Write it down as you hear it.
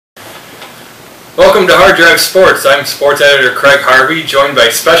Welcome to Harddrive Sports. I'm sports editor Craig Harvey, joined by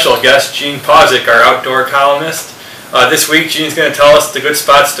special guest Gene Pauszek, our outdoor columnist. This week, Gene's going to tell us the good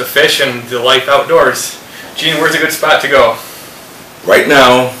spots to fish and the life outdoors. Gene, where's a good spot to go? Right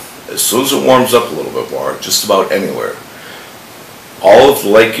now, as soon as it warms up a little bit more, just about anywhere. All of the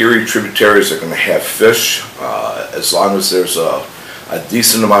Lake Erie tributaries are going to have fish. As long as there's a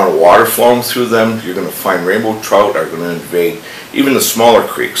decent amount of water flowing through them, you're going to find rainbow trout are going to invade even the smaller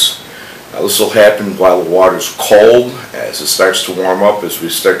creeks. Now, this will happen while the water's cold. As it starts to warm up, as we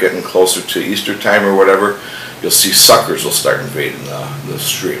start getting closer to Easter time or whatever, you'll see suckers will start invading the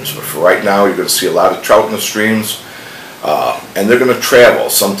streams. But for right now, you're going to see a lot of trout in the streams, and they're going to travel.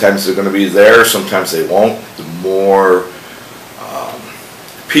 Sometimes they're going to be there, sometimes they won't. The more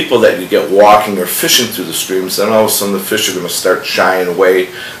people that you get walking or fishing through the streams, then all of a sudden the fish are going to start shying away.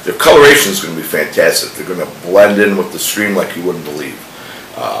 Their coloration is going to be fantastic. They're going to blend in with the stream like you wouldn't believe.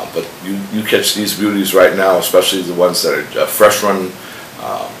 But you catch these beauties right now, especially the ones that are fresh run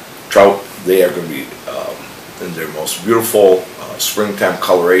trout. They are going to be in their most beautiful springtime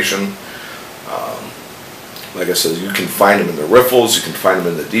coloration. Like I said, you can find them in the riffles, you can find them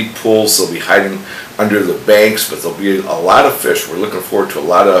in the deep pools. They'll be hiding under the banks, but there'll be a lot of fish. We're looking forward to a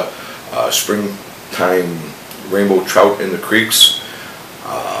lot of springtime rainbow trout in the creeks.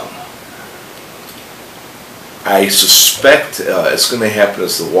 I suspect it's going to happen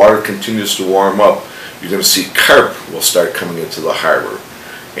as the water continues to warm up. You're going to see carp will start coming into the harbor.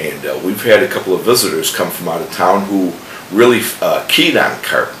 And we've had a couple of visitors come from out of town who really keyed on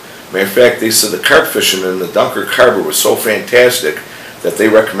carp. Matter of fact, they said the carp fishing in the Dunkirk Harbor was so fantastic that they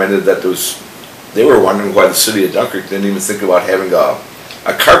recommended that they were wondering why the city of Dunkirk didn't even think about having a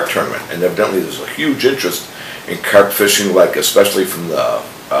carp tournament. And evidently there's a huge interest in carp fishing, like especially from the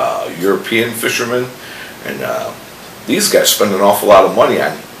European fishermen. And these guys spend an awful lot of money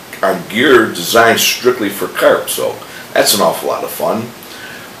on gear designed strictly for carp, so that's an awful lot of fun.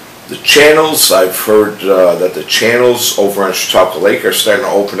 The channels, I've heard that the channels over on Chautauqua Lake are starting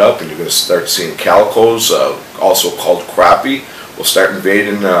to open up, and you're going to start seeing calicos, also called crappie, will start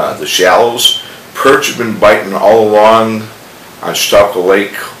invading the shallows. Perch have been biting all along on Chautauqua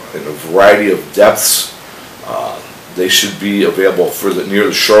Lake in a variety of depths. They should be available near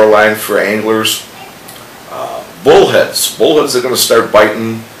the shoreline for anglers. Bullheads are going to start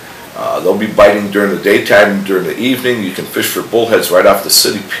biting. They'll be biting during the daytime, during the evening. You can fish for bullheads right off the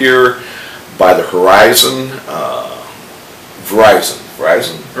city pier by the Verizon.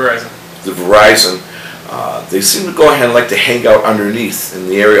 The Verizon. They seem to go ahead and like to hang out underneath, in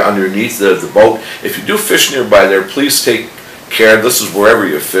the area underneath the boat. If you do fish nearby there, please take care. This is wherever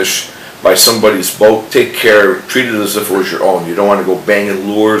you fish, by somebody's boat. Take care, treat it as if it was your own. You don't want to go banging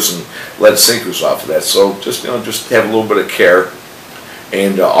lures and lead sinkers off of that. So just have a little bit of care.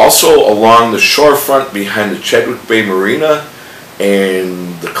 And also along the shorefront behind the Chadwick Bay Marina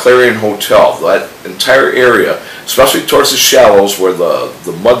and the Clarion Hotel, that entire area, especially towards the shallows where the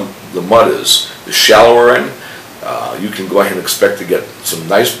mud is, the shallower end, you can go ahead and expect to get some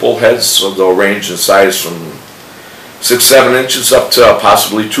nice bullheads. So they'll range in size from 6-7 inches up to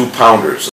possibly 2-pounders.